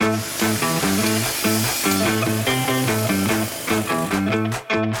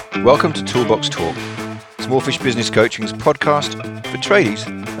Welcome to Toolbox Talk, Smallfish Business Coaching's podcast for tradies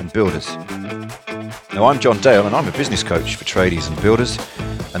and builders. Now, I'm John Dale and I'm a business coach for tradies and builders,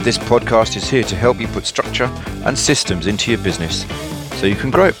 and this podcast is here to help you put structure and systems into your business so you can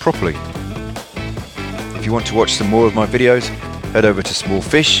grow it properly. If you want to watch some more of my videos, head over to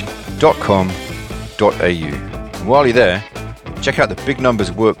smallfish.com.au. And while you're there, check out the Big Numbers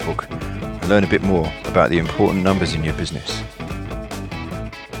Workbook and learn a bit more about the important numbers in your business.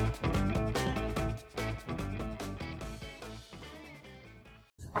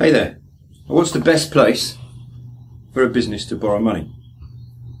 Hey there, what's the best place for a business to borrow money?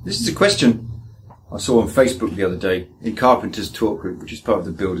 This is a question I saw on Facebook the other day in Carpenters Talk Group, which is part of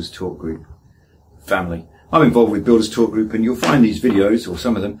the Builders Talk Group family. I'm involved with Builders Talk Group, and you'll find these videos, or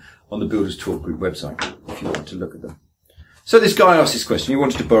some of them, on the Builders Talk Group website if you want to look at them. So this guy asked this question. He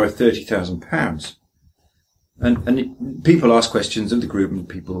wanted to borrow £30,000. And people ask questions of the group, and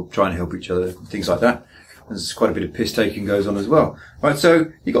people try and help each other, things like that. There's quite a bit of piss-taking goes on as well. Right, so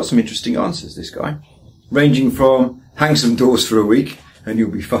he got some interesting answers, this guy, ranging from hang some doors for a week and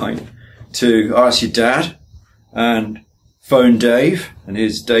you'll be fine, to ask your dad and phone Dave, and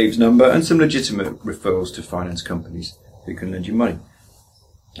here's Dave's number, and some legitimate referrals to finance companies who can lend you money.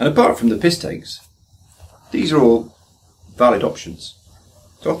 And apart from the piss-takes, these are all valid options.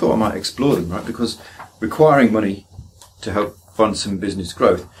 So I thought I might explore them, right, because requiring money to help fund some business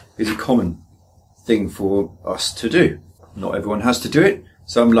growth is a common thing for us to do. Not everyone has to do it.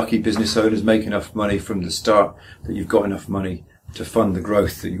 Some lucky business owners make enough money from the start that you've got enough money to fund the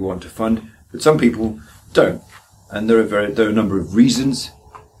growth that you want to fund, but some people don't. And there are a number of reasons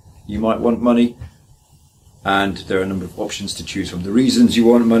you might want money, and there are a number of options to choose from. The reasons you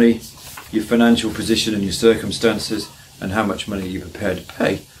want money, your financial position and your circumstances, and how much money you're prepared to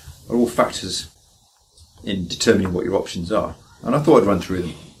pay are all factors in determining what your options are. And I thought I'd run through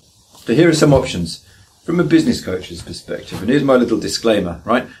them. So here are some options from a business coach's perspective. And here's my little disclaimer,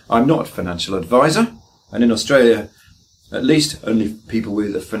 right? I'm not a financial advisor. And in Australia, at least, only people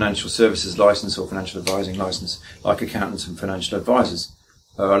with a financial services license or financial advising license, like accountants and financial advisors,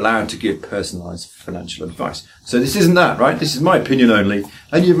 are allowed to give personalised financial advice. So this isn't that, right? This is my opinion only.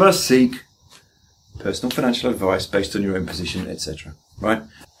 And you must seek personal financial advice based on your own position, etc. Right?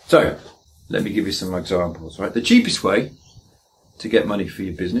 So let me give you some examples, right? The cheapest way to get money for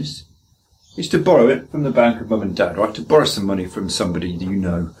your business is to borrow it from the bank of mum and dad, right? To borrow some money from somebody that you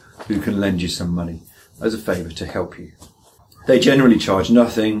know who can lend you some money as a favour to help you. They generally charge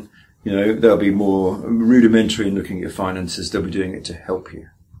nothing. You know, they'll be more rudimentary in looking at your finances. They'll be doing it to help you.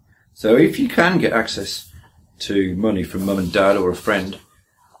 So if you can get access to money from mum and dad or a friend,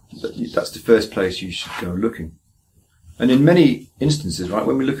 that's the first place you should go looking. And in many instances, right,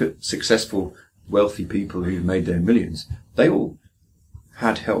 when we look at successful, wealthy people who've made their millions, they all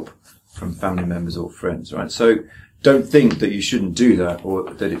had help from family members or friends, right? So don't think that you shouldn't do that or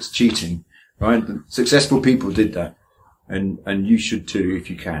that it's cheating, right? Successful people did that, and you should too if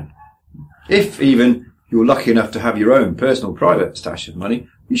you can. If even you're lucky enough to have your own personal private stash of money,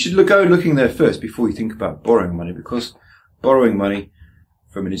 you should go looking there first before you think about borrowing money, because borrowing money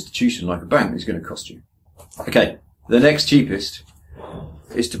from an institution like a bank is going to cost you. Okay, the next cheapest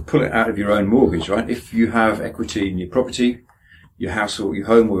is to pull it out of your own mortgage, right? If you have equity in your property, your house or your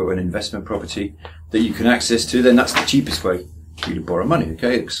home or an investment property that you can access to, then that's the cheapest way for you to borrow money,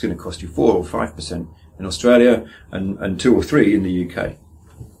 okay? It's going to cost you 4 or 5% in Australia and 2 or 3 in the UK.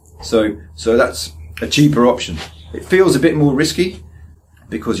 So that's a cheaper option. It feels a bit more risky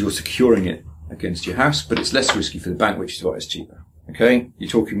because you're securing it against your house, but it's less risky for the bank, which is why it's cheaper, okay? You're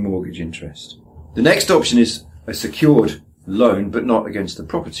talking mortgage interest. The next option is a secured loan, but not against the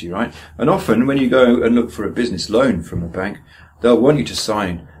property, right? And often when you go and look for a business loan from a bank, they'll want you to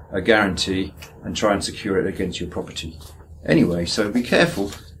sign a guarantee and try and secure it against your property anyway. So be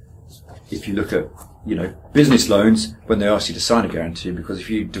careful if you look at, business loans when they ask you to sign a guarantee, because if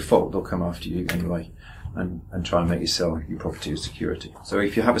you default, they'll come after you anyway and try and make you sell your property as security. So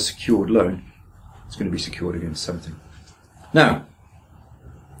if you have a secured loan, it's going to be secured against something. Now,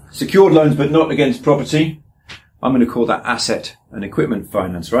 secured loans but not against property, I'm going to call that asset and equipment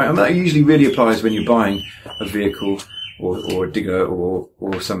finance, right? And that usually really applies when you're buying a vehicle or a digger or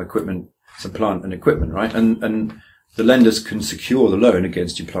some equipment, some plant and equipment, right? And the lenders can secure the loan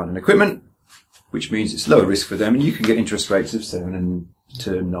against your plant and equipment, which means it's lower risk for them, and you can get interest rates of 7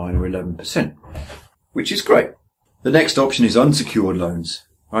 to 9 or 11%, which is great. The next option is unsecured loans,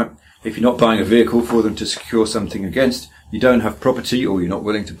 right? If you're not buying a vehicle for them to secure something against, you don't have property, or you're not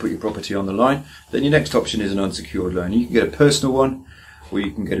willing to put your property on the line, then your next option is an unsecured loan. You can get a personal one, or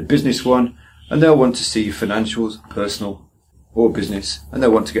you can get a business one, and they'll want to see your financials, personal or business, and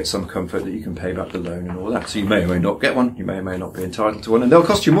they'll want to get some comfort that you can pay back the loan and all that. So you may or may not get one, you may or may not be entitled to one, and they'll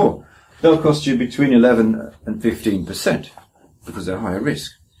cost you more. They'll cost you between 11 and 15% because they're higher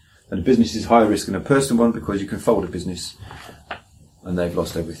risk. And a business is higher risk than a personal one because you can fold a business and they've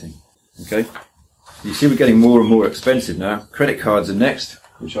lost everything. Okay? You see we're getting more and more expensive now. Credit cards are next,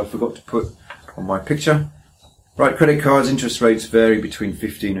 which I forgot to put on my picture. Right, credit cards interest rates vary between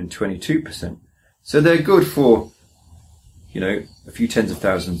 15 and 22%. So they're good for, a few tens of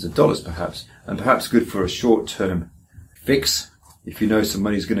thousands of dollars perhaps, and perhaps good for a short-term fix if you know some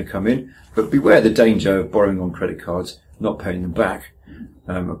money's going to come in. But beware the danger of borrowing on credit cards, not paying them back,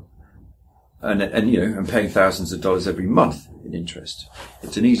 and paying thousands of dollars every month in interest.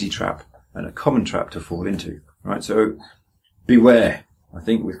 It's an easy trap and a common trap to fall into, right? So beware, I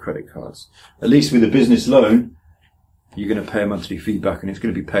think, with credit cards. At least with a business loan, you're going to pay a monthly fee back and it's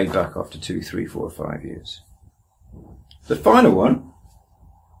going to be paid back after 2, 3, 4, or 5 years. The final one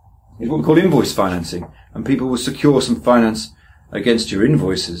is what we call invoice financing, and people will secure some finance against your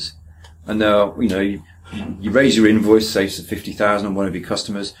invoices. And they'll, you raise your invoice, say for 50,000 on one of your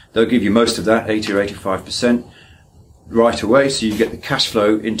customers, they'll give you most of that, 80 or 85%, right away, so you get the cash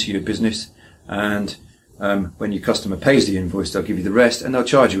flow into your business, and when your customer pays the invoice, they'll give you the rest, and they'll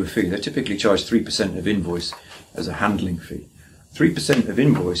charge you a fee. They typically charge 3% of invoice as a handling fee. 3% of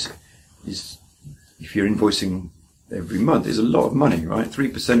invoice is, if you're invoicing every month, is a lot of money, right?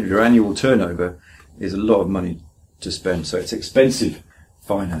 3% of your annual turnover is a lot of money to spend, so it's expensive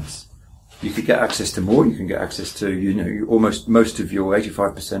finance. You could get access to more. You can get access to, almost most of your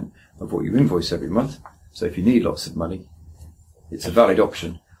 85% of what you invoice every month. So if you need lots of money, it's a valid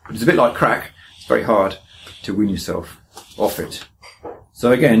option. But it's a bit like crack. It's very hard to wean yourself off it.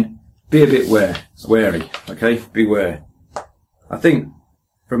 So again, be a bit wary, okay? Beware. I think,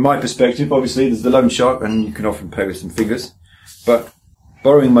 from my perspective, obviously there's the loan shark and you can often pay with some fingers. But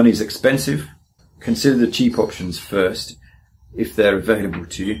borrowing money is expensive. Consider the cheap options first, if they're available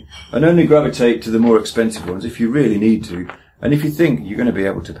to you, and only gravitate to the more expensive ones if you really need to, and if you think you're going to be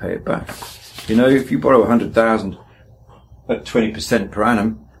able to pay it back. If you borrow 100,000 at 20% per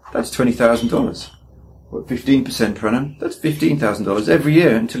annum, that's $20,000. What, 15% per annum? That's $15,000 every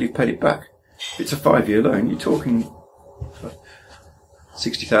year until you've paid it back. If it's a 5-year loan, you're talking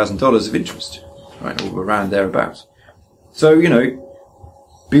 $60,000 of interest, right, or around thereabouts. So,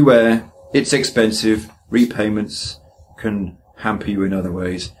 beware. It's expensive. Repayments can hamper you in other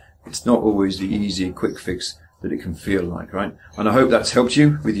ways. It's not always the easy, quick fix that it can feel like, right? And I hope that's helped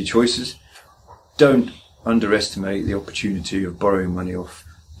you with your choices. Don't underestimate the opportunity of borrowing money off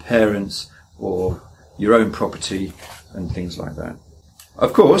parents or your own property and things like that.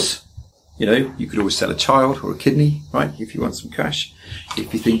 Of course, you could always sell a child or a kidney, right, if you want some cash,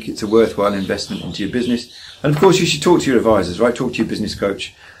 if you think it's a worthwhile investment into your business. And of course, you should talk to your advisors, right? Talk to your business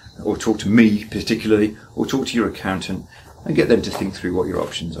coach, or talk to me particularly, or talk to your accountant and get them to think through what your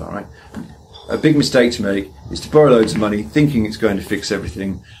options are, right? A big mistake to make is to borrow loads of money thinking it's going to fix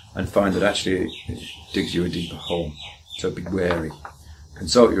everything and find that actually it digs you a deeper hole. So be wary.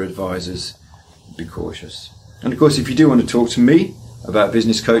 Consult your advisors. Be cautious. And of course, if you do want to talk to me about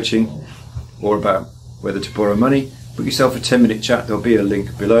business coaching or about whether to borrow money, book yourself a 10-minute chat. There'll be a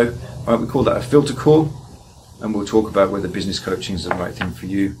link below. Right, we call that a filter call, and we'll talk about whether business coaching is the right thing for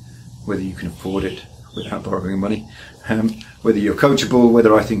you, whether you can afford it without borrowing money, whether you're coachable,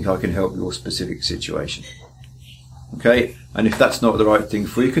 whether I think I can help your specific situation. Okay, and if that's not the right thing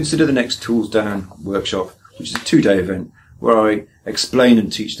for you, consider the next Tools Down workshop, which is a 2-day event where I explain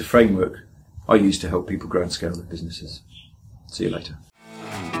and teach the framework I use to help people grow and scale their businesses. See you later.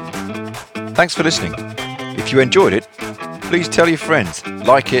 Thanks for listening. If you enjoyed it, please tell your friends,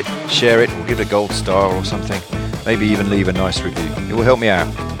 like it, share it, or give it a gold star or something. Maybe even leave a nice review. It will help me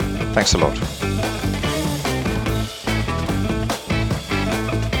out. Thanks a lot.